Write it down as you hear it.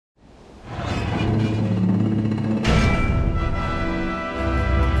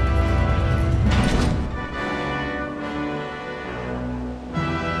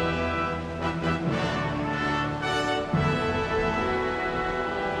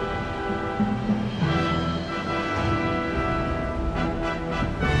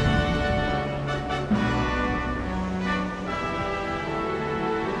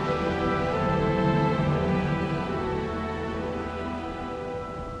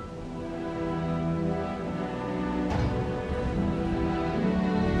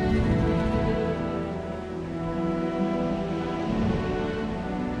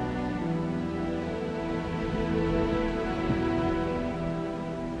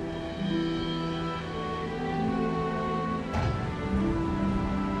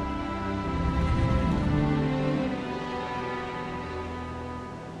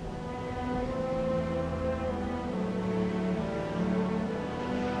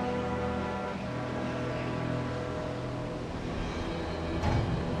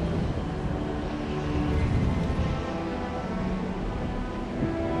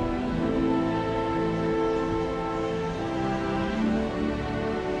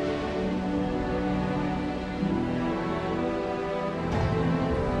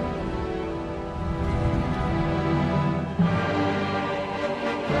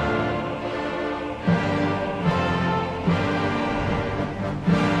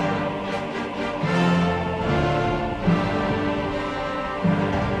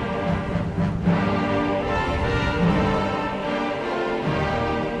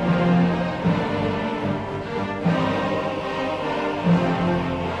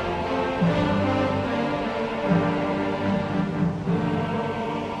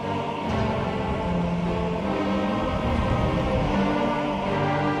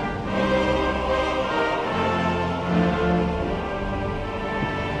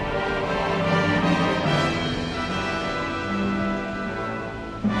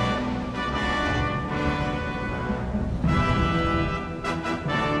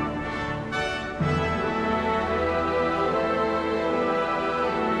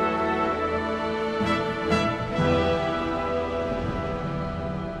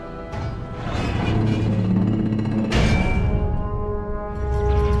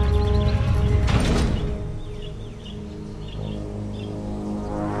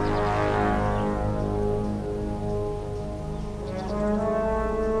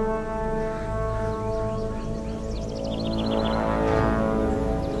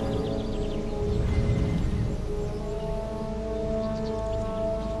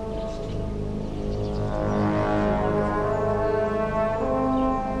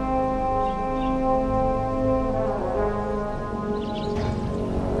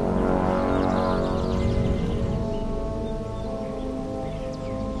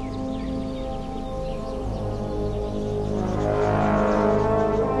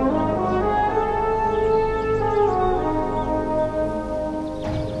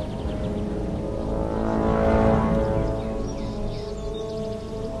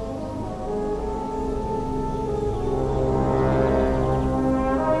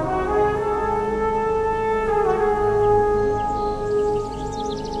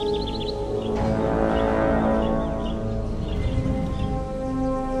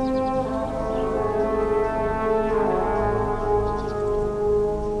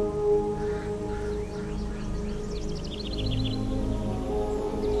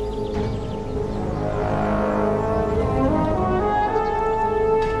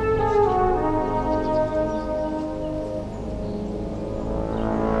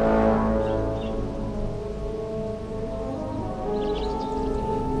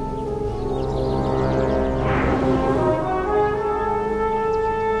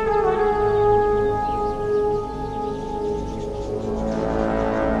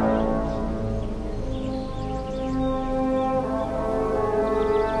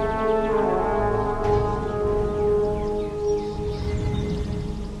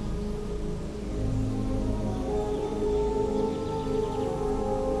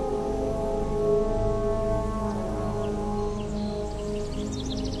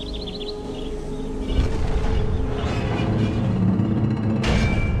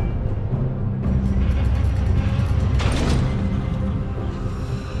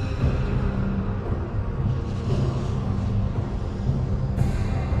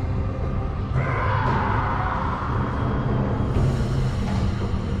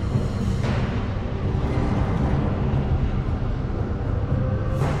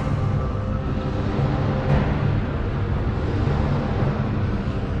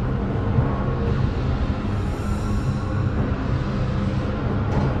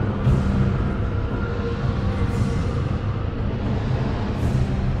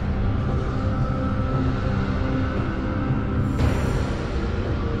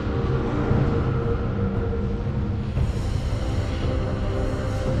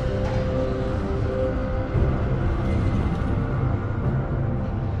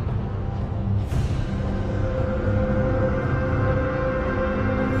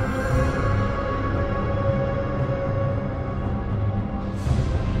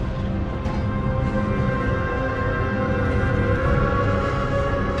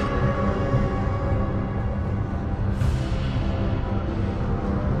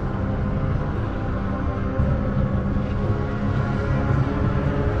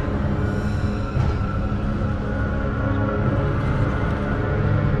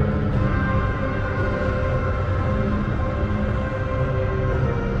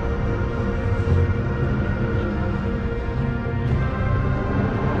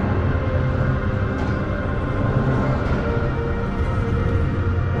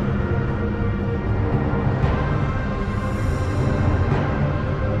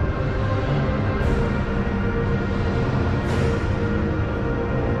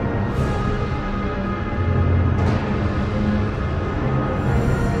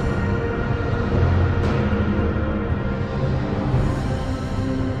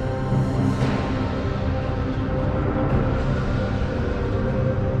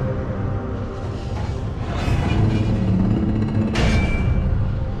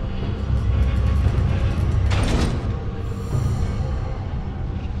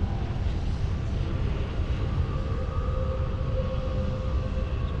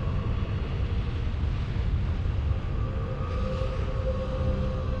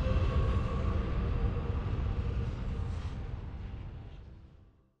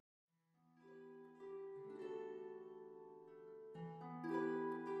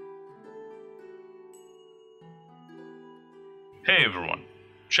Hey everyone,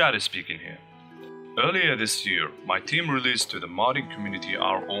 Chad is speaking here. Earlier this year, my team released to the modding community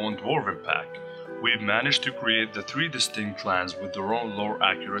our own Dwarven pack. We've managed to create the 3 distinct clans with their own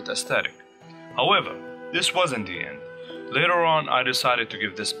lore-accurate aesthetic. However, this wasn't the end. Later on, I decided to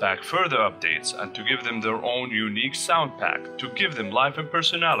give this pack further updates and to give them their own unique sound pack to give them life and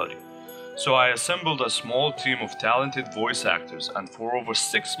personality. So I assembled a small team of talented voice actors, and for over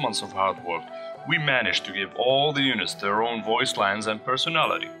 6 months of hard work, we managed to give all the units their own voice lines and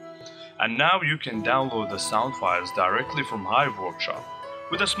personality. And now you can download the sound files directly from Hive Workshop,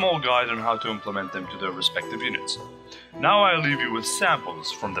 with a small guide on how to implement them to their respective units. Now I leave you with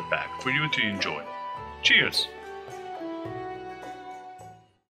samples from the pack for you to enjoy. Cheers!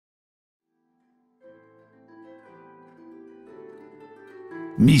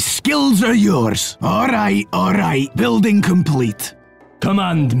 Me skills are yours. Alright. Building complete.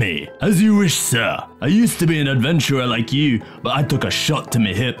 Command me, as you wish, sir. I used to be an adventurer like you, but I took a shot to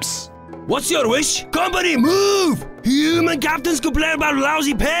me hips. What's your wish? Company, move! Human captains complain about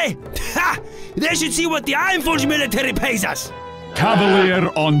lousy pay? Ha! They should see what the Ironforge military pays us!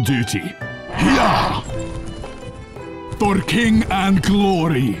 Cavalier on duty. Yeah! For king and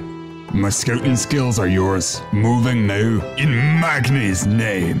glory. My scouting skills are yours. Moving now. In Magni's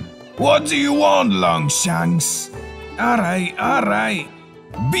name. What do you want, Longshanks? Alright.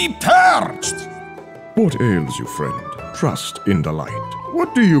 Be purged! What ails you, friend? Trust in the light.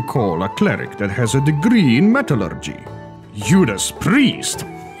 What do you call a cleric that has a degree in metallurgy? Judas Priest!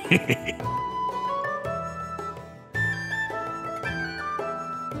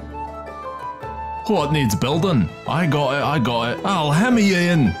 What needs building? I got it. I'll hammer you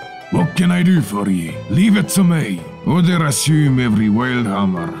in. What can I do for you? Leave it to me. Would I assume every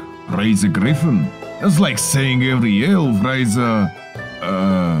Wildhammer rides a griffin? That's like saying every elf rides a...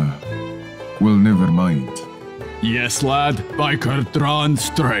 well, never mind. Yes, lad, by Kurtran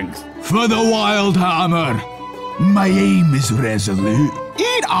strength. For the Wildhammer! My aim is resolute.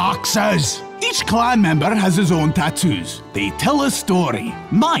 Eat axes! Each clan member has his own tattoos. They tell a story.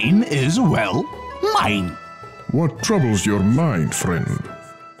 Mine is, well, mine. What troubles your mind, friend?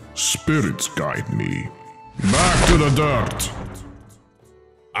 Spirits guide me. Back to the dirt!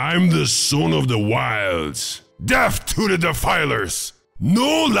 I'm the son of the wilds, deaf to the defilers.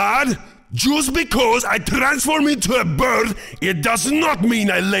 No, lad, just because I transform into a bird, it does not mean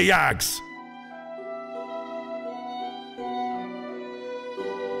I lay eggs.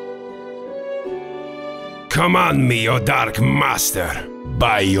 Command me, O Dark Master,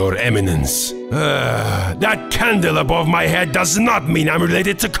 by your eminence. That candle above my head does not mean I'm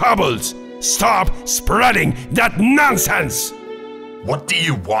related to kobolds. Stop spreading that nonsense! What do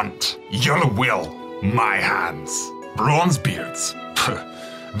you want? Your will, my hands. Bronzebeards,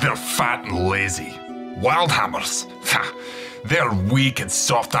 they're fat and lazy. Wildhammers, they're weak and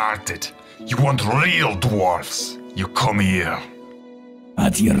soft-hearted. You want real dwarfs? You come here.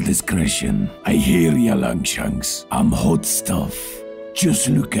 At your discretion. I hear ya, Longshanks. I'm hot stuff. Just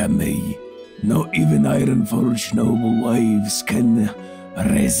look at me. Not even Ironforged noble wives can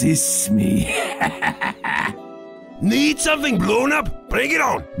resist me. Need something blown up? Bring it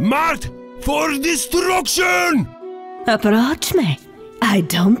on! Marked for destruction! Approach me. I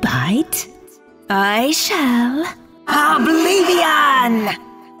don't bite. I shall. Oblivion!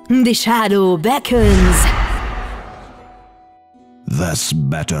 The shadow beckons. This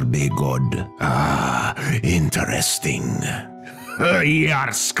better be good. Interesting.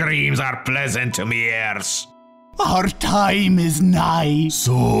 Your screams are pleasant to me ears. Our time is nigh.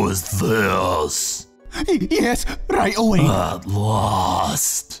 So is this. Yes, right away. At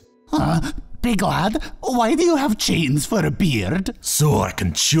last. Big lad, why do you have chains for a beard? So I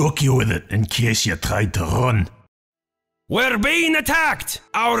can choke you with it in case you tried to run. We're being attacked!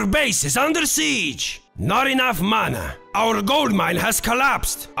 Our base is under siege! Not enough mana. Our gold mine has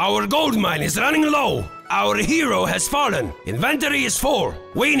collapsed. Our gold mine is running low. Our hero has fallen. Inventory is full.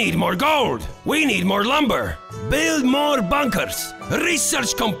 We need more gold. We need more lumber. Build more bunkers.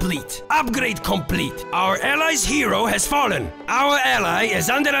 Research complete. Upgrade complete. Our ally's hero has fallen. Our ally is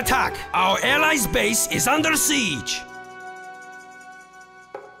under attack. Our ally's base is under siege.